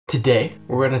Today,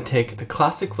 we're going to take the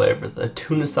classic flavors of the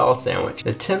tuna salad sandwich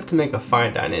and attempt to make a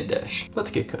fine dining dish.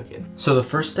 Let's get cooking. So the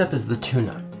first step is the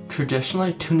tuna.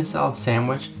 Traditionally, tuna salad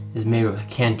sandwich is made with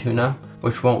canned tuna,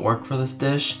 which won't work for this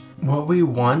dish. What we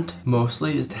want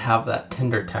mostly is to have that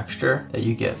tender texture that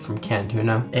you get from canned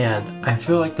tuna. And I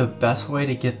feel like the best way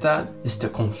to get that is to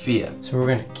confit it. So we're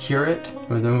gonna cure it,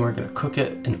 and then we're gonna cook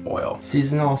it in oil.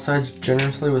 Season all sides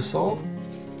generously with salt.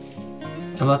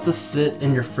 And let this sit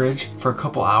in your fridge for a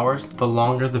couple hours. The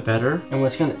longer the better. And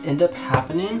what's gonna end up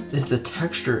happening is the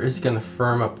texture is gonna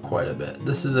firm up quite a bit.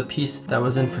 This is a piece that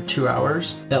was in for 2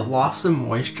 hours. It lost some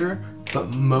moisture,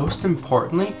 but most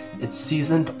importantly, it's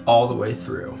seasoned all the way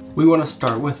through. We wanna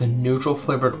start with a neutral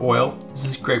flavored oil. This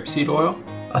is grapeseed oil.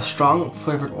 A strong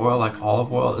flavored oil like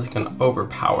olive oil is gonna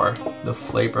overpower the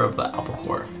flavor of the apple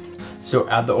core. So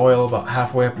add the oil about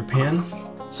halfway up your pan,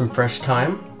 some fresh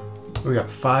thyme. We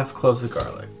got 5 cloves of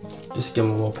garlic. Just give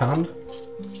them a little pound.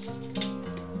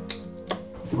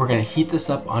 We're gonna heat this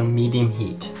up on medium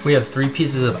heat. We have 3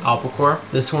 pieces of apple core.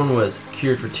 This one was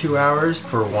cured for 2 hours,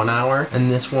 for 1 hour,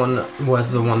 and this one was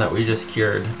the one that we just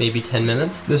cured, maybe 10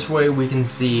 minutes. This way we can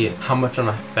see how much of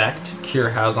an effect cure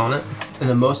has on it. And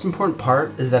the most important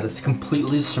part is that it's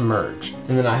completely submerged.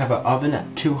 And then I have an oven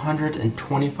at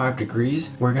 225 degrees.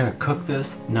 We're gonna cook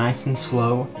this nice and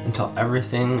slow until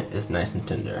everything is nice and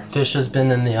tender. Fish has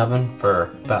been in the oven for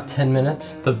about 10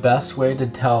 minutes. The best way to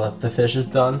tell if the fish is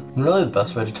done, and really the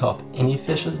best way to tell if any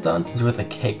fish is done, is with a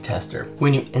cake tester.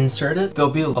 When you insert it, there'll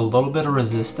be a little bit of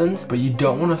resistance, but you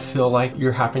don't wanna feel like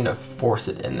you're having to force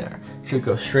it in there. It should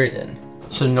go straight in.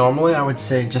 So normally I would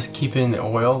say just keep it in the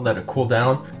oil, let it cool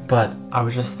down, but I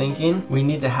was just thinking we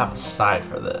need to have a side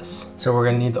for this. So we're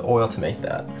gonna need the oil to make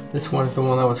that. This one is the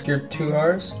one that was cured 2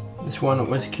 hours. This one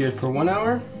was cured for 1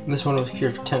 hour. This one was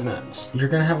cured for 10 minutes. You're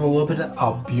gonna have a little bit of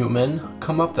albumin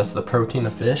come up, that's the protein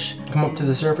of fish, come up to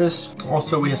the surface.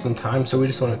 Also we have some time, so we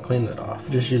just wanna clean that off.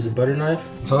 Just use a butter knife.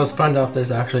 So let's find out if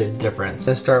there's actually a difference.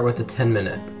 Let's start with the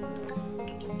 10-minute.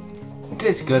 It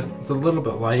tastes good, it's a little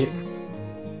bit light.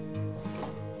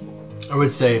 I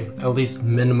would say at least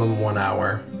minimum 1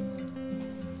 hour.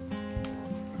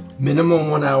 Minimum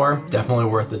 1 hour, definitely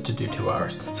worth it to do 2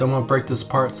 hours. So I'm gonna break this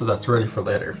apart so that's ready for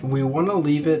later. We wanna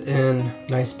leave it in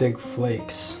nice big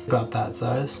flakes, about that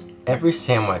size. Every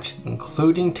sandwich,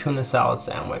 including tuna salad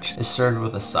sandwich, is served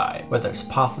with a side. Whether it's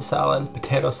pasta salad,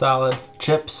 potato salad,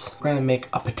 chips. We're gonna make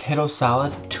a potato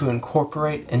salad to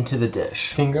incorporate into the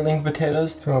dish. Fingerling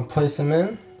potatoes, we're gonna place them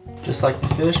in. Just like the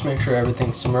fish, make sure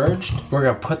everything's submerged. We're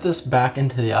gonna put this back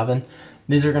into the oven.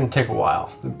 These are gonna take a while.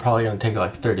 They're probably gonna take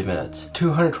like 30 minutes.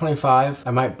 225,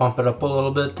 I might bump it up a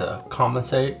little bit to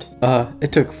compensate.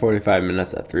 It took 45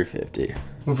 minutes at 350.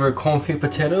 With our confit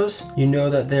potatoes, you know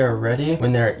that they are ready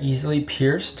when they're easily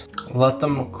pierced. Let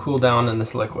them cool down in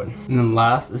this liquid. And then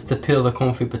last is to peel the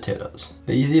confit potatoes.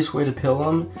 The easiest way to peel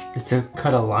them is to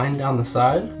cut a line down the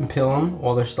side and peel them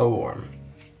while they're still warm.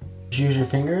 Use your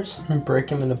fingers and break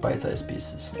them into bite-sized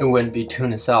pieces. It wouldn't be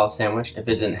tuna salad sandwich if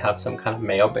it didn't have some kind of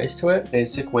mayo base to it.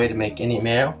 Basic way to make any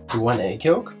mayo: 1 egg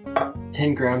yolk,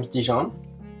 10 grams Dijon,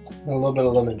 and a little bit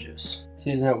of lemon juice.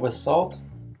 Season it with salt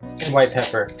and white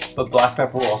pepper, but black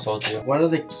pepper will also do. One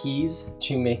of the keys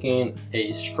to making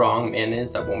a strong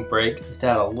mayonnaise that won't break is to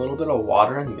add a little bit of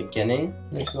water in the beginning.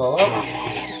 Mix it all up.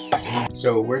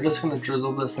 So we're just gonna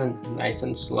drizzle this in nice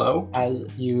and slow. As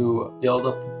you build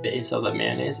up the base of the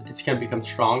mayonnaise, it's gonna become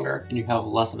stronger and you have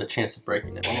less of a chance of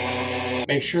breaking it.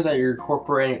 Make sure that you're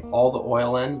incorporating all the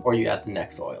oil in or you add the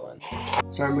next oil in.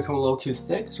 It's starting to become a little too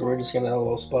thick, so we're just gonna add a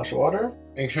little splash of water.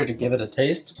 Make sure to give it a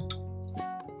taste.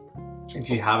 If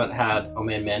you haven't had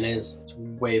homemade mayonnaise, it's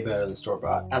way better than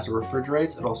store-bought. As it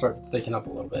refrigerates, it'll start to thicken up a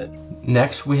little bit.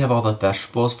 Next, we have all the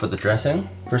vegetables for the dressing.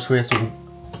 First, we have some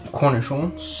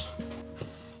cornichons.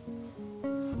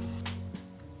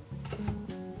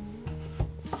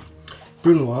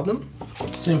 Brunoise them.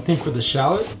 Same thing for the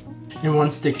shallot. And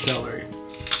 1 stick celery.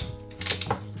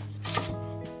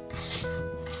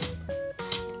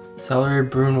 Celery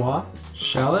brunoise,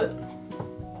 shallot,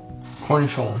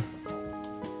 cornichon.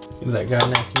 Give that guy a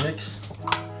nice mix.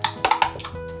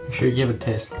 Make sure you give it a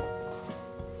taste.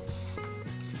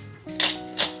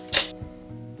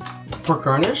 For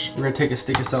garnish, we're gonna take a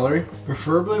stick of celery,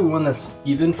 preferably one that's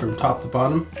even from top to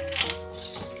bottom.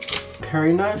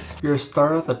 Paring knife, you're gonna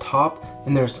start at the top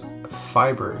and there's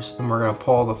fibers, and we're gonna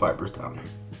pull all the fibers down.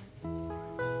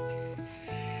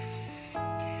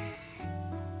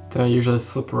 Then I usually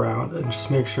flip around and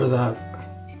just make sure that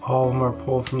all of them are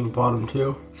pulled from the bottom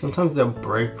too. Sometimes they'll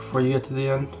break before you get to the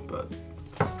end, but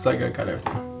looks like I got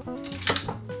everything.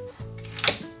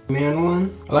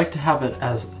 Mandolin, I like to have it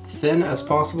as thin as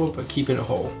possible, but keeping it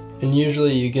whole. And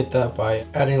usually you get that by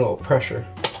adding a little pressure.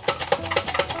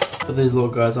 Put these little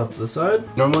guys off to the side.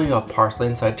 Normally you have parsley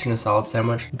inside tuna salad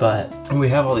sandwich, but we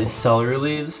have all these celery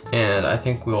leaves, and I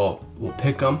think we'll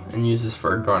pick them and use this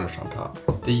for a garnish on top.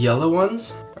 The yellow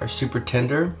ones are super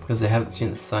tender because they haven't seen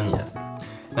the sun yet.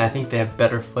 And I think they have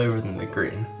better flavor than the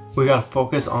green. We gotta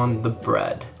focus on the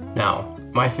bread. Now,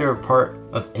 my favorite part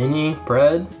of any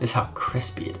bread is how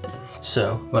crispy it is.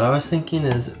 So what I was thinking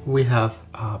is we have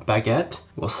a baguette.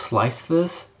 We'll slice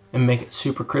this and make it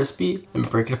super crispy and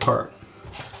break it apart.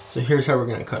 So here's how we're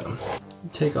gonna cut them.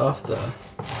 Take off the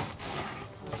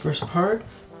first part,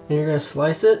 and you're gonna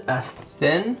slice it as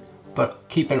thin, but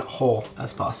keeping it whole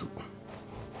as possible.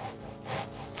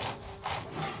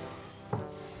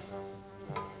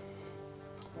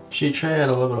 Sheet tray, add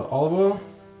a little bit of olive oil.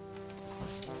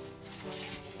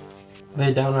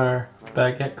 Lay down our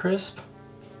baguette crisp.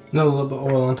 Another little bit of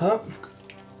oil on top.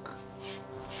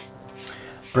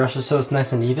 Brush it so it's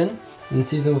nice and even, and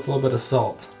season with a little bit of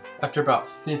salt. After about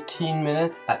 15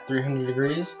 minutes at 300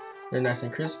 degrees, they're nice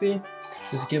and crispy.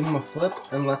 Just give them a flip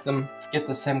and let them get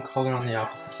the same color on the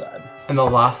opposite side. And the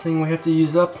last thing we have to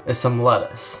use up is some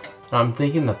lettuce. Now I'm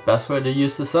thinking the best way to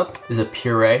use this up is a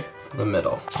puree for the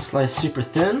middle. Slice super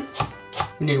thin.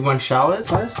 We need 1 shallot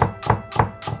slice.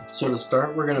 So to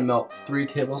start, we're gonna melt 3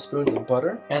 tablespoons of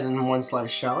butter, add in 1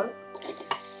 sliced shallot,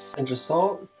 and just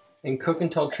salt, and cook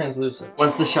until translucent.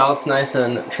 Once the shallot's nice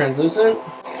and translucent,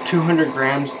 200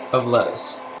 grams of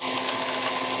lettuce.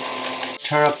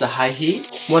 Turn up the high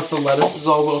heat. Once the lettuce is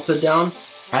all wilted down,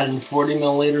 add in 40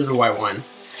 milliliters of white wine.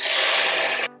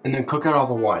 And then cook out all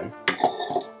the wine.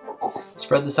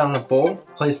 Spread this out in a bowl.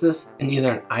 Place this in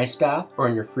either an ice bath or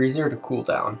in your freezer to cool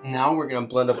down. Now we're gonna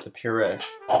blend up the puree.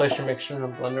 Place your mixture in a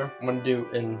blender. I'm gonna do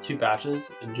in 2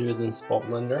 batches, and do it in this bulk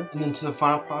blender. And then to the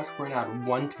final product, we're gonna add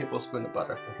 1 tablespoon of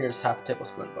butter. And here's half a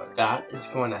tablespoon of butter. That is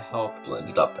going to help blend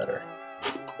it up better.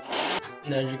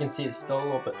 And as you can see, it's still a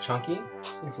little bit chunky.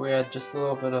 If we add just a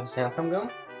little bit of xanthan gum,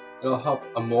 it'll help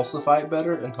emulsify it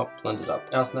better and help blend it up.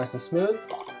 Now it's nice and smooth.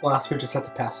 Last, we just have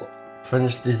to pass it.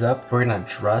 Finish these up. We're gonna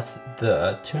dress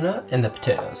the tuna and the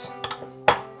potatoes.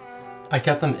 I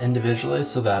kept them individually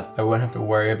so that I wouldn't have to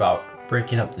worry about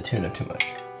breaking up the tuna too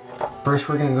much. First,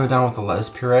 we're gonna go down with the lettuce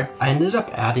puree. I ended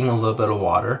up adding a little bit of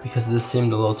water because this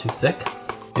seemed a little too thick.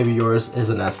 Maybe yours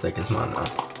isn't as thick as mine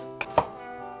now.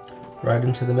 Right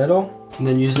into the middle. And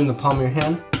then using the palm of your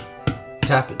hand,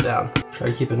 tap it down. Try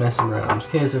to keep it nice and round.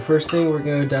 Okay, so first thing, we're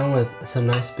gonna go down with some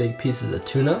nice big pieces of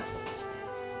tuna.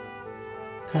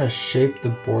 Kind of shape the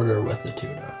border with the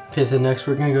tuna. Okay, so next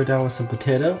we're gonna go down with some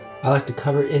potato. I like to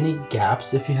cover any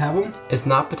gaps if you have them. It's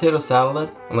not potato salad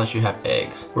unless you have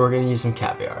eggs. We're gonna use some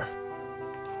caviar.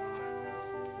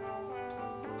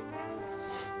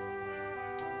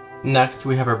 Next,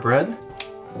 we have our bread.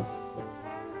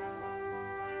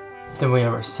 Then we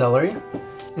have our celery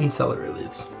and celery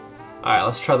leaves. All right,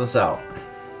 let's try this out.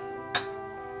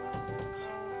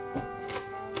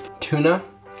 Tuna,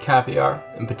 caviar,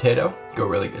 and potato go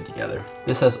really good together.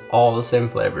 This has all the same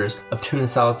flavors of tuna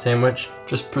salad sandwich,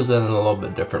 just presented in a little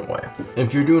bit different way.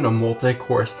 If you're doing a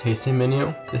multi-course tasting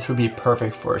menu, this would be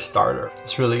perfect for a starter.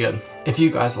 It's really good. If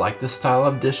you guys like this style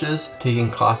of dishes,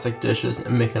 taking classic dishes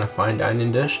and making a fine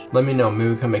dining dish, let me know,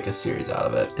 maybe we can make a series out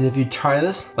of it. And if you try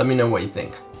this, let me know what you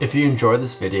think. If you enjoyed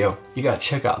this video, you gotta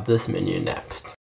check out this menu next.